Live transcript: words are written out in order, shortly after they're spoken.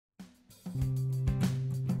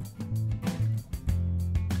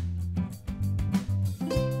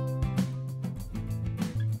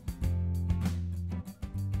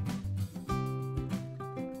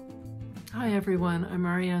everyone, I'm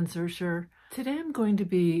Marianne Zurcher. Today I'm going to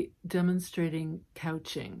be demonstrating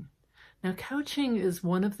couching. Now couching is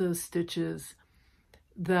one of those stitches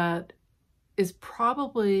that is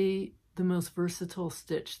probably the most versatile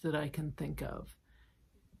stitch that I can think of.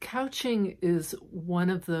 Couching is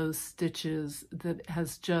one of those stitches that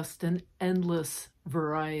has just an endless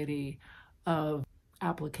variety of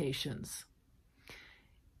applications.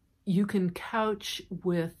 You can couch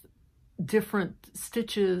with different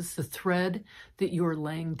stitches. The thread that you're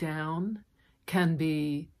laying down can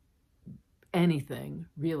be anything,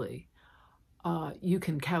 really. You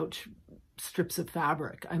can couch strips of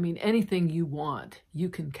fabric. I mean, anything you want, you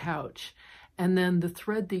can couch. And then the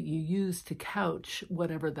thread that you use to couch,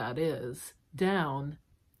 whatever that is, down,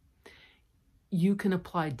 you can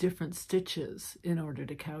apply different stitches in order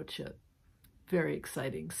to couch it. Very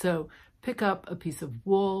exciting. So pick up a piece of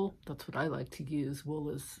wool. That's what I like to use.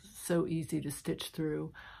 Wool is so easy to stitch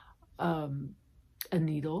through. A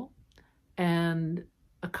needle and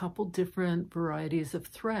a couple different varieties of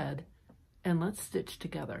thread, and let's stitch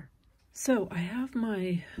together. So I have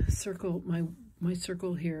my circle, my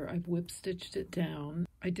circle here. I've whip stitched it down.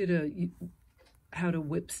 I did a how to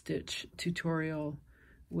whip stitch tutorial,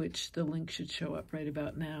 which the link should show up right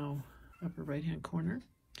about now, upper right hand corner.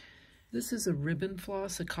 This is a ribbon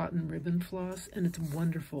floss, a cotton ribbon floss, and it's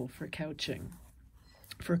wonderful for couching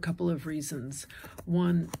for a couple of reasons.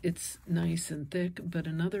 One, it's nice and thick, but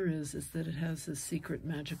another is that it has this secret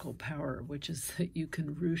magical power, which is that you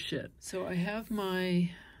can ruche it. So I have my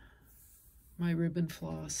ribbon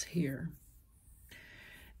floss here,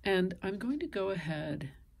 and I'm going to go ahead,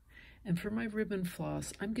 and for my ribbon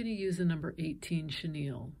floss, I'm going to use a number 18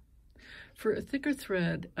 chenille. For a thicker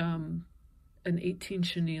thread, an 18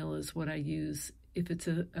 chenille is what I use. If it's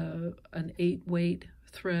an 8 weight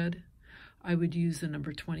thread, I would use a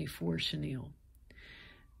number 24 chenille.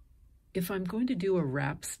 If I'm going to do a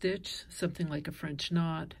wrap stitch, something like a French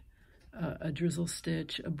knot, a drizzle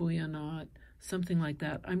stitch, a bouillon knot, something like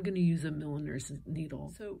that, I'm going to use a milliner's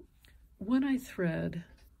needle. So when I thread,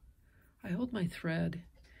 I hold my thread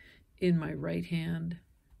in my right hand,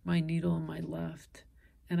 my needle in my left,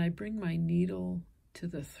 and I bring my needle to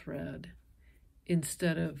the thread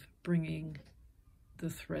instead of bringing the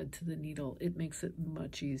thread to the needle. It makes it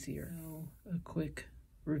much easier. So, a quick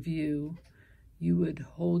review, you would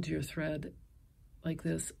hold your thread like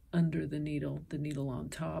this under the needle on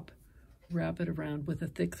top, wrap it around with a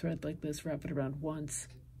thick thread like this, wrap it around once,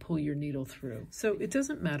 pull your needle through. So it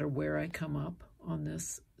doesn't matter where I come up on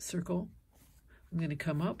this circle. I'm going to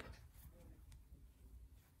come up,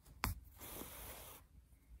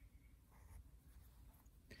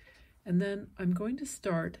 and then I'm going to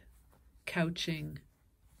start couching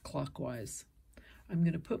clockwise. I'm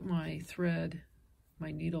going to put my thread,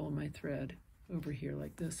 my needle and my thread over here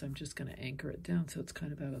like this. I'm just going to anchor it down so it's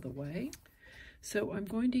kind of out of the way. So I'm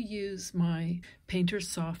going to use my Painter's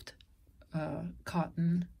Soft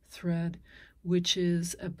cotton thread, which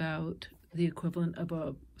is about the equivalent of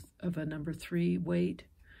a number 3 weight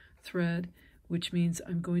thread, which means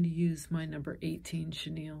I'm going to use my number 18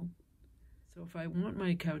 chenille. So if I want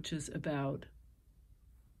my couches about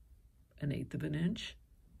 1/8 of an inch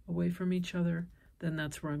away from each other, then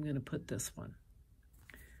that's where I'm going to put this one.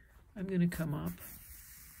 I'm going to come up,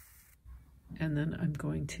 and then I'm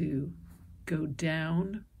going to go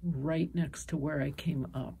down right next to where I came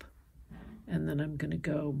up, and then I'm going to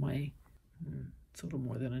go it's a little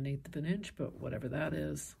more than 1/8 of an inch, but whatever that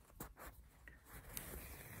is.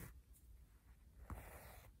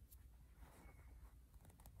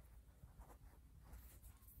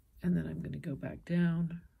 And then I'm going to go back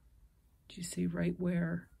down. Do you see right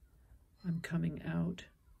where I'm coming out?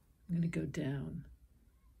 I'm going to go down.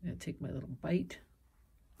 I'm going to take my little bite.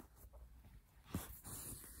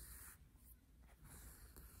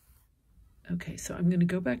 Okay, so I'm going to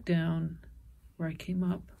go back down where I came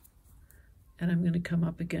up, and I'm going to come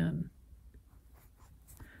up again.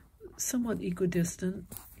 Somewhat equidistant,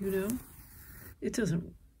 you know? It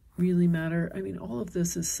doesn't really matter. I mean, all of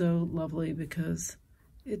this is so lovely because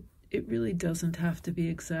it really doesn't have to be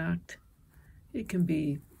exact. It can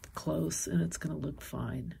be close and it's going to look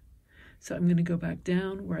fine. So I'm going to go back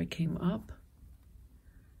down where I came up,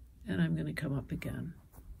 and I'm going to come up again.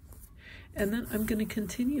 And then I'm going to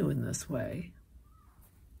continue in this way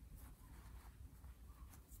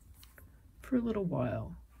for a little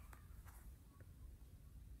while.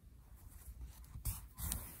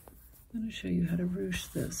 I'm going to show you how to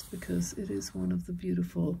ruche this because it is one of the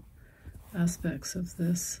beautiful aspects of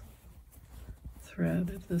this thread,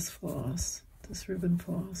 of this floss, this ribbon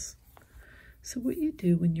floss. So what you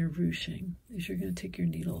do when you're ruching is you're going to take your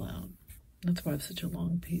needle out That's why I have such a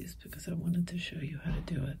long piece, because I wanted to show you how to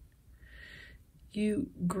do it. You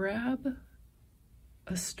grab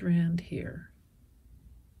a strand here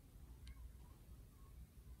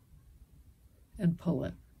and pull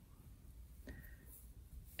it.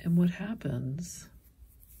 And what happens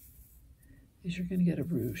is you're going to get a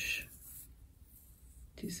ruche.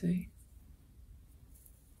 Do you see?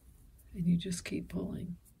 And you just keep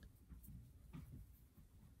pulling.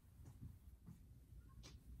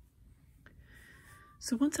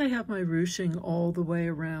 So once I have my ruching all the way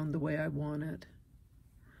around the way I want it,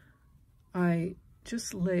 I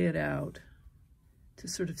just lay it out to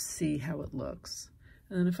sort of see how it looks.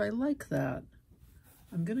 And then if I like that,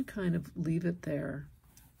 I'm going to kind of leave it there.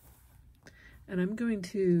 And I'm going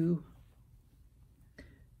to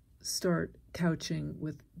start couching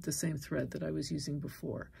with the same thread that I was using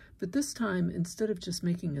before. But this time, instead of just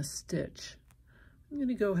making a stitch, I'm going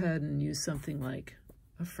to go ahead and use something like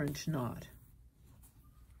a French knot.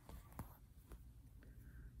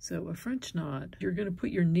 So a French knot, you're going to put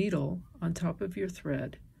your needle on top of your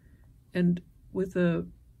thread, and with a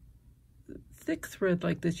thick thread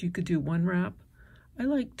like this, you could do one wrap. I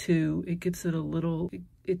like two. It gives it a little,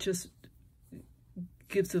 it just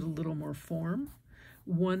gives it a little more form.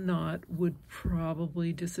 One knot would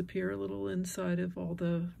probably disappear a little inside of all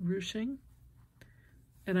the ruching,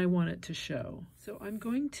 and I want it to show. So I'm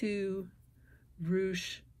going to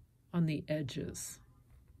ruche on the edges,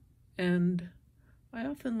 and I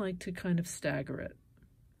often like to kind of stagger it.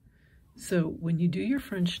 So when you do your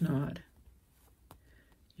French knot,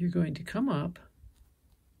 you're going to come up,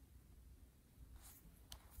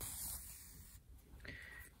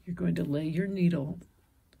 you're going to lay your needle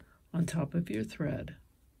on top of your thread,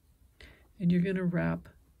 and you're going to wrap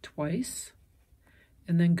twice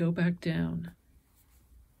and then go back down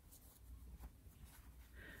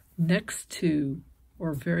next to,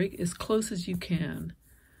 or very as close as you can,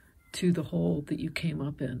 to the hole that you came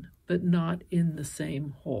up in, but not in the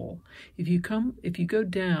same hole. If you go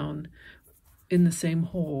down in the same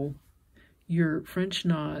hole, your French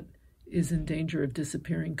knot is in danger of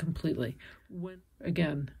disappearing completely.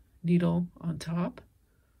 Again, needle on top,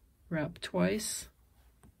 wrap twice,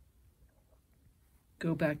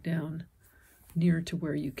 go back down near to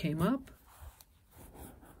where you came up,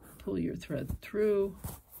 pull your thread through.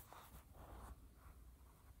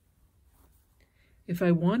 If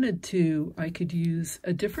I wanted to, I could use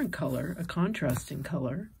a different color, a contrasting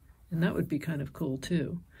color, and that would be kind of cool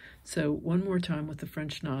too. So one more time with the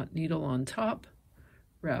French knot, needle on top,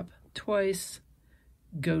 wrap twice,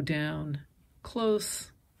 go down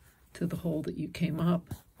close to the hole that you came up,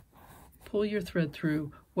 pull your thread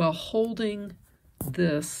through while holding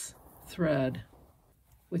this thread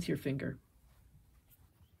with your finger.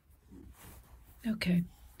 Okay,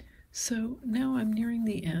 so now I'm nearing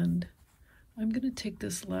the end. I'm going to take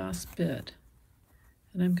this last bit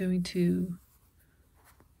and I'm going to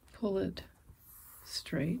pull it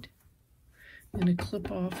straight. I'm going to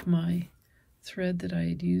clip off my thread that I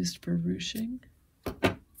had used for ruching,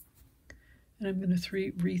 and I'm going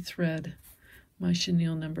to rethread my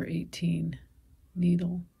chenille number 18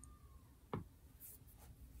 needle.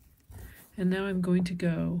 And now I'm going to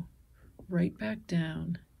go right back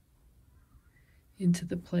down into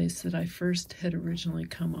the place that I first had originally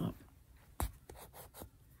come up.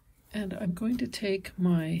 And I'm going to take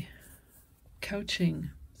my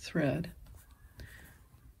couching thread,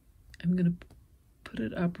 I'm going to put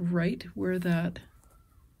it up right where that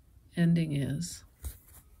ending is,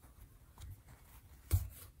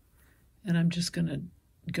 and I'm just going to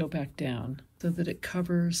go back down so that it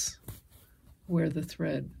covers where the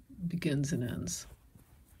thread begins and ends,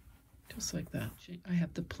 just like that. I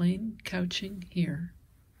have the plain couching here,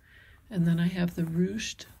 and then I have the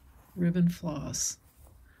ruched ribbon floss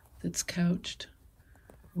that's couched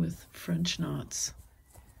with French knots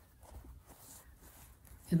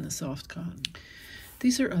in the soft cotton.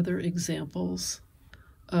 These are other examples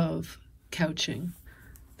of couching.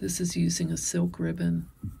 This is using a silk ribbon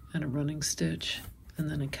and a running stitch, and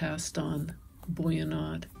then a cast on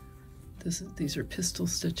bouillonade. These are pistol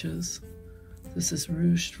stitches. This is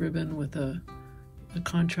ruched ribbon with a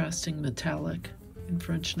contrasting metallic in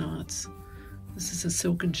French knots. This is a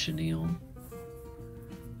silken chenille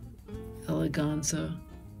eleganza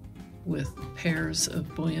with pairs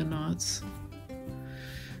of bouillon knots.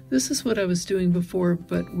 This is what I was doing before,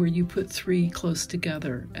 but where you put 3 close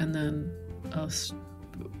together and then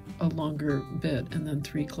a longer bit and then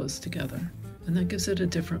 3 close together. And that gives it a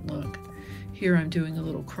different look. Here I'm doing a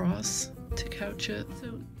little cross to couch it.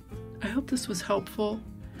 So I hope this was helpful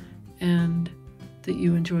and that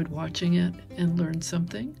you enjoyed watching it and learned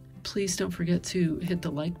something. Please don't forget to hit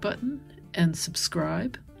the like button and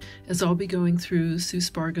subscribe, as I'll be going through Sue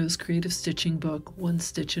Spargo's creative stitching book, one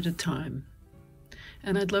stitch at a time.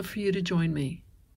 And I'd love for you to join me.